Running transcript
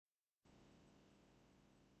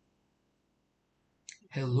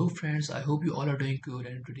Hello friends, I hope you all are doing good,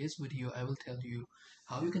 and in today's video I will tell you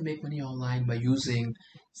how you can make money online by using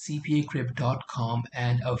CPAgrip.com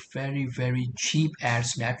and a very cheap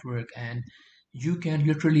ads network, and you can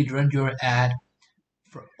literally run your ad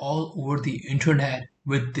for all over the internet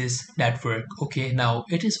with this network. Okay, now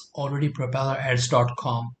it is already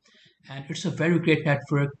propellerads.com, and it's a very great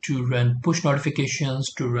network to run push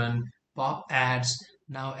notifications, to run pop ads.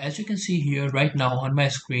 Now as you can see here right now on my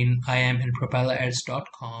screen, I am in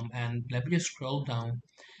propellerads.com, and let me just scroll down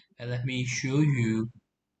and let me show you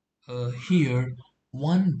here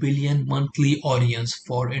 1 billion monthly audience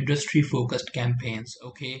for industry focused campaigns.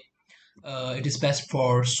 Okay, it is best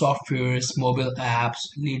for softwares, mobile apps,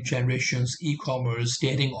 lead generations, e-commerce,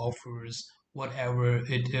 dating offers, whatever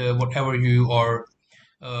you are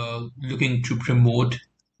looking to promote.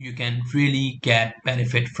 You can really get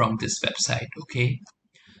benefit from this website. Okay,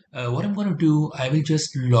 what I'm gonna do, I will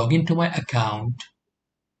just log into my account.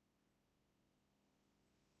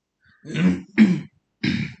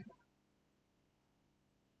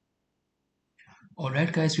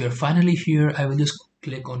 Alright guys, we are finally here. I will just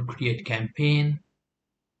click on create campaign.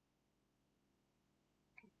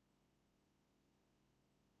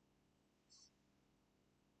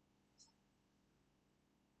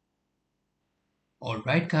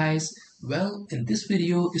 Alright guys, well, in this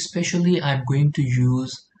video especially I'm going to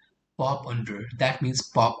use pop under, that means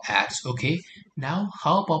pop ads. Okay, now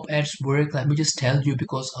how pop ads work, let me just tell you,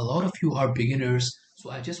 because a lot of you are beginners, so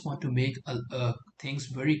I just want to make things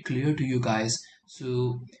very clear to you guys,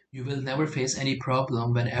 so you will never face any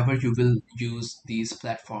problem whenever you will use these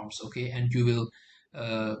platforms. Okay, and you will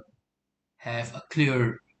uh, have a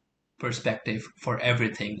clear perspective for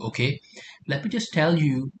everything. Okay, let me just tell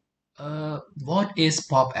you what is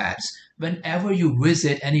pop ads. Whenever you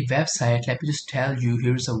visit any website, let me just tell you,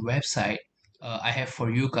 here's a website I have for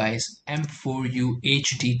you guys,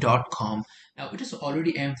 m4uhd.com. Now it is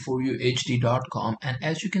already m4uhd.com, and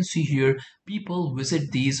as you can see here, people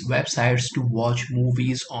visit these websites to watch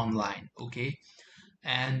movies online. Okay,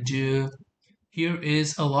 and here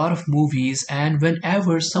is a lot of movies, and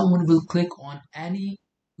whenever someone will click on any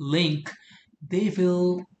link, they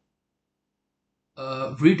will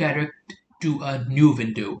redirect to a new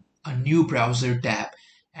window, a new browser tab,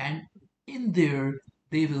 and in there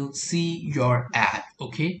they will see your ad.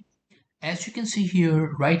 Okay, as you can see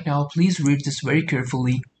here right now, please read this very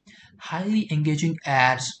carefully. Highly engaging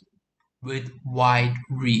ads with wide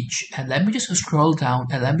reach. And let me just scroll down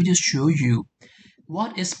and let me just show you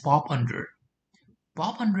what is pop under.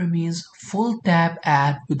 Pop under means full tab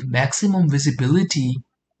ad with maximum visibility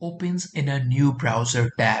opens in a new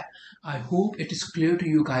browser tab. I hope it is clear to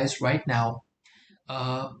you guys right now.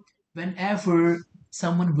 Uh, Whenever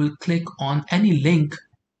someone will click on any link,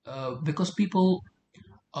 because people,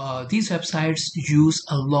 these websites use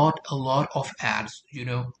a lot of ads,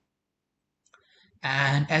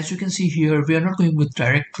 and as you can see here, we are not going with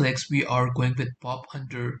direct clicks, we are going with pop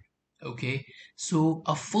under. Okay, so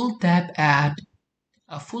a full tab ad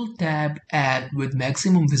with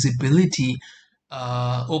maximum visibility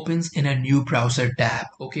opens in a new browser tab.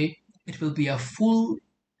 Okay, it will be a full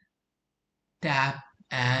tab,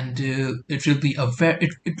 and it will be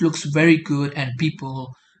it looks very good, and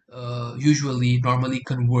people usually normally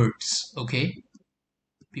converts. Okay,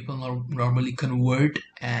 people normally convert,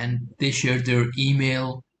 and they share their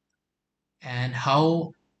email, and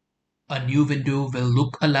how a new window will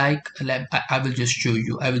look alike. I will just show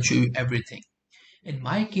you. I will show you everything. In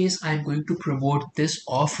my case, I'm going to promote this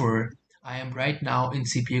offer. I am right now in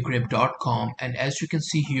CPAgrip.com, and as you can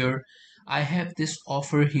see here, I have this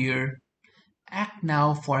offer here. Act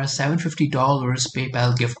now for a $750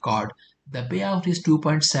 PayPal gift card. The payout is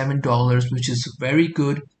 $2.7, which is very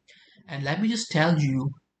good. And let me just tell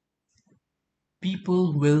you,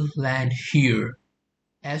 people will land here.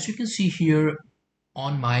 As you can see here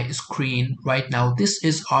on my screen right now, this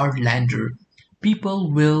is our lander. People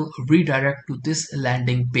will redirect to this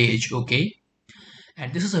landing page. Okay,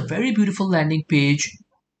 and this is a very beautiful landing page,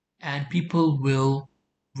 and people will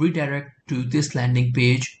redirect to this landing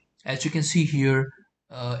page. As you can see here,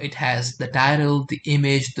 it has the title, the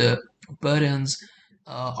image, the buttons.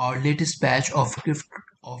 Our latest batch of gift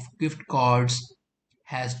cards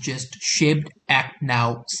has just shipped. Act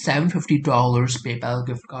now, $750 PayPal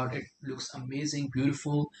gift card. It looks amazing,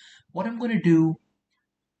 beautiful. What I'm gonna do,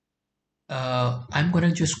 I'm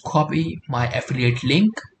gonna just copy my affiliate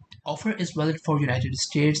link. Offer is valid for United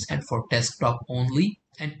States and for desktop only,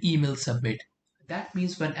 and email submit. That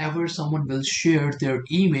means whenever someone will share their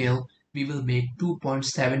email, we will make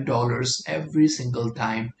 $2.7 every single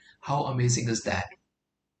time. How amazing is that?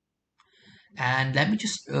 And let me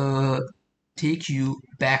just take you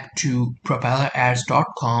back to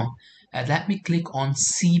propellerads.com and let me click on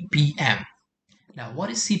CPM. Now, what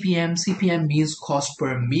is CPM? CPM means cost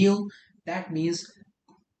per meal. That means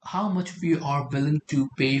how much we are willing to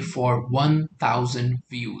pay for 1000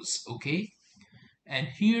 views. Okay. And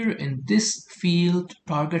here in this field,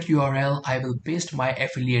 target URL, I will paste my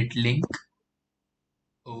affiliate link.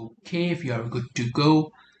 Okay, if you are good to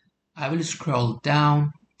go, I will scroll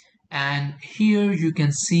down and here you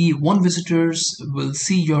can see one visitors will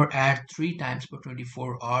see your ad 3 times per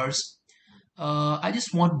 24 hours. I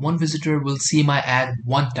just want one visitor will see my ad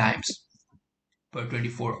 1 times per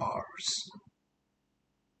 24 hours.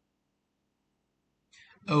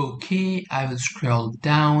 Okay, I will scroll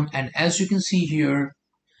down and as you can see here,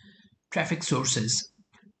 traffic sources.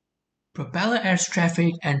 Propeller Ads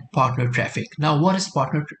traffic and partner traffic. Now what is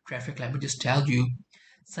partner traffic? Let me just tell you.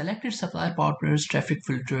 Selected supply partners traffic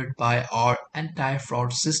filtered by our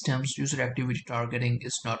anti-fraud systems. User activity targeting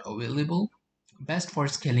is not available. Best for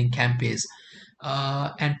scaling campaigns.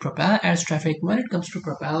 And Propeller Ads traffic. When it comes to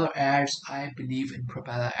Propeller Ads, I believe in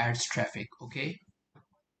Propeller Ads traffic. Okay.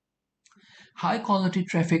 High quality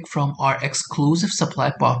traffic from our exclusive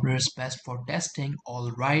supply partners, best for testing.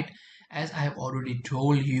 All right. As I have already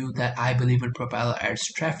told you that I believe in Propeller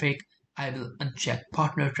Ads traffic, I will uncheck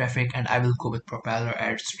partner traffic and I will go with Propeller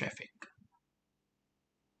Ads traffic.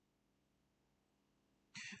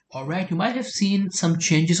 Alright, you might have seen some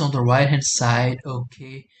changes on the right hand side.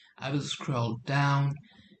 Okay, I will scroll down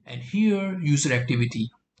and here user activity.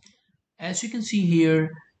 As you can see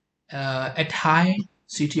here, at high,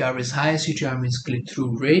 CTR is high, CTR means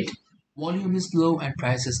click-through rate, volume is low and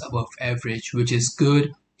price is above average, which is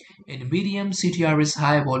good. In medium, CTR is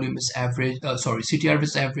high, volume is average, CTR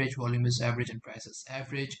is average, volume is average and price is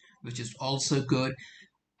average, which is also good.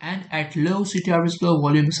 And at low, CTR is low,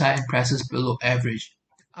 volume is high and price is below average.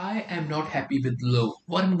 I am not happy with low.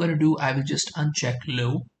 What I'm going to do, I will just uncheck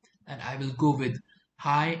low and I will go with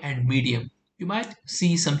high and medium. You might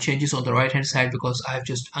see some changes on the right hand side because I've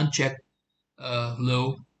just unchecked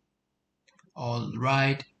low. All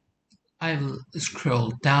right, I will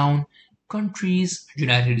scroll down. Countries,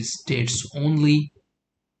 United States only.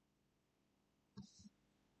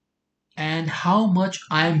 And how much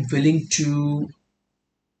I'm willing to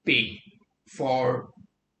pay for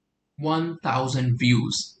 1000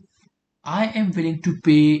 views. I am willing to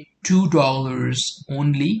pay $2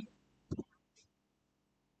 only,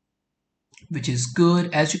 which is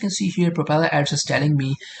good. As you can see here, Propeller Ads is telling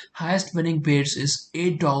me highest winning bids is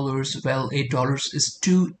 $8. Well, $8 is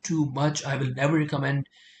too much. I will never recommend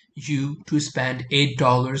you to spend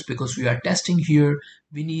 $8 because we are testing here.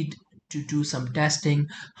 We need to do some testing.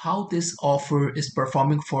 How this offer is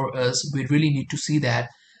performing for us, we really need to see that.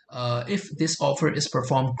 If this offer is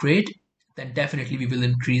performed great, then definitely we will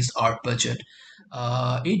increase our budget.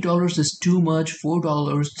 $8 is too much. $4,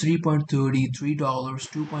 3.30, $3,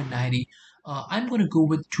 2.90. I'm gonna go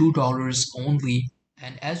with $2 only.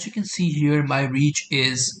 And as you can see here, my reach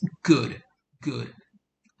is good.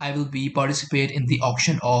 I will be participate in the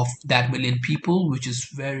auction of that million people, which is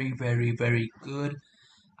very good.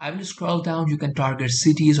 I will scroll down. You can target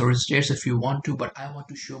cities or states if you want to, but I want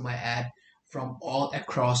to show my ad from all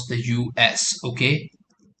across the US. Okay.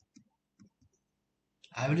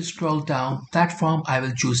 I will scroll down. Platform, I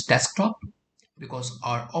will choose desktop because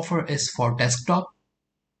our offer is for desktop.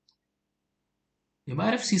 You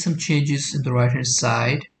might have seen some changes in the right hand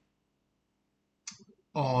side.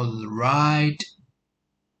 All right.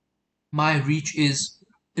 My reach is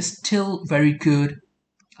still very good.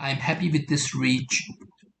 I'm happy with this reach.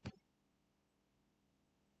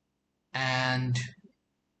 And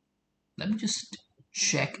let me just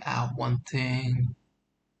check out one thing.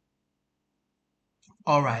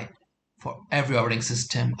 All right. For every operating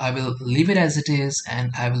system, I will leave it as it is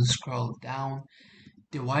and I will scroll down.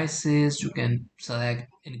 Devices, you can select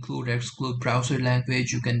include or exclude browser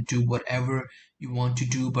language. You can do whatever you want to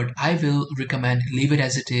do, but I will recommend leave it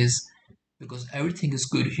as it is because everything is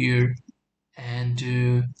good here. And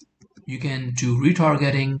you can do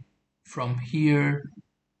retargeting from here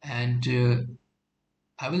and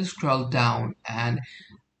I will scroll down and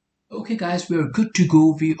okay guys, we are good to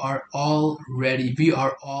go. We are all ready, we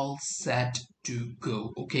are all set to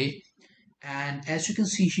go. Okay, and as you can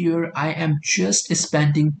see here, I am just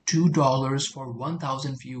spending $2 for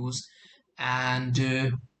 1000 views and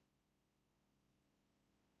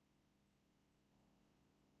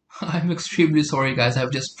I'm extremely sorry guys,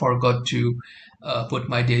 I've just forgot to put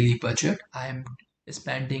my daily budget. I'm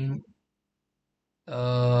spending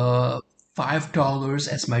uh, $5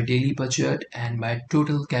 as my daily budget and my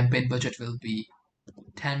total campaign budget will be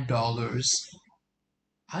 $10.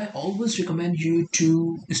 I always recommend you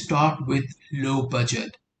to start with low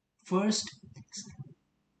budget. First,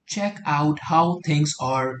 check out how things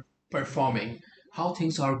are performing, how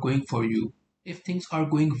things are going for you. If things are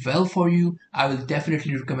going well for you, I will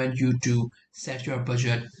definitely recommend you to set your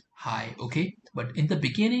budget high, okay? But in the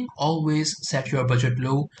beginning, always set your budget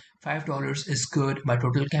low. $5 is good. My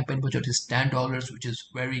total campaign budget is $10, which is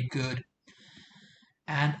very good.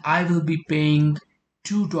 And I will be paying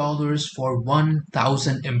 $2 for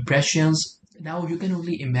 1,000 impressions. Now you can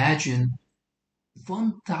only imagine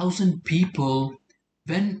 1,000 people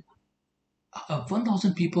when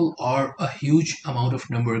 1,000 people are a huge amount of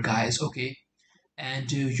number, guys, okay?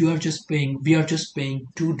 And we are just paying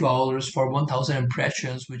 $2 for 1,000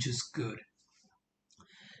 impressions, which is good.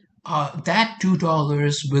 That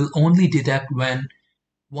 $2 will only deduct when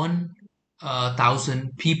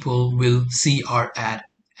 1,000 people will see our ad.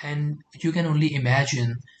 And you can only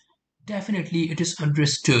imagine, definitely it is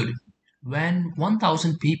understood. When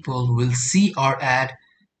 1,000 people will see our ad,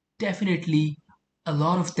 definitely a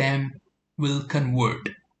lot of them will convert,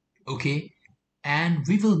 okay? And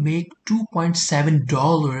we will make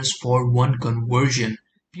 $2.7 for one conversion.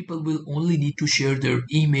 People will only need to share their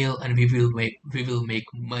email and we will make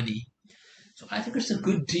money. So I think it's a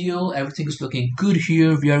good deal. Everything is looking good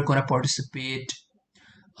here. We are gonna participate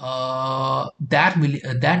that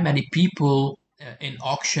many people in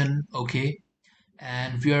auction, okay?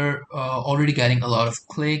 And we are already getting a lot of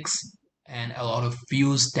clicks and a lot of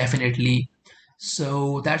views, definitely.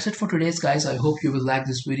 So that's it for today's, guys. I hope you will like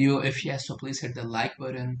this video. If yes, so please hit the like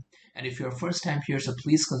button, and if you're first time here, so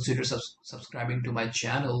please consider subscribing to my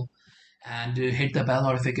channel and hit the bell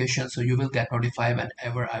notification so you will get notified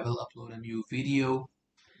whenever I will upload a new video.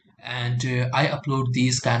 And I upload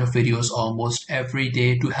these kind of videos almost every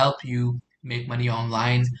day to help you make money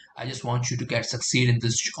online. I just want you to get succeed in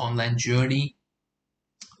this online journey.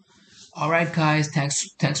 All right, guys.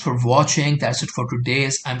 Thanks for watching. That's it for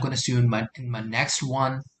today's. I'm gonna see you in my next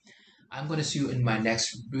one. I'm gonna see you in my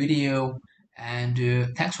next video. And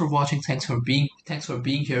thanks for watching. Thanks for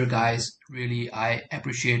being here, guys. Really, I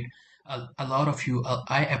appreciate a lot of you.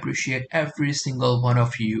 I appreciate every single one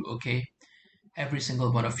of you. Okay, every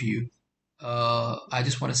single one of you. I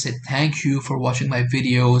just want to say thank you for watching my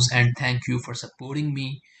videos and thank you for supporting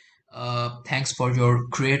me. Thanks for your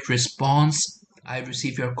great response. I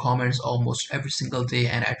receive your comments almost every single day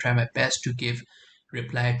and I try my best to give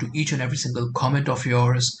reply to each and every single comment of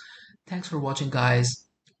yours. Thanks for watching, guys.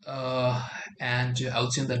 And I'll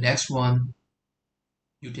see you in the next one.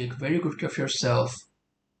 You take very good care of yourself.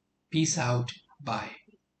 Peace out. Bye.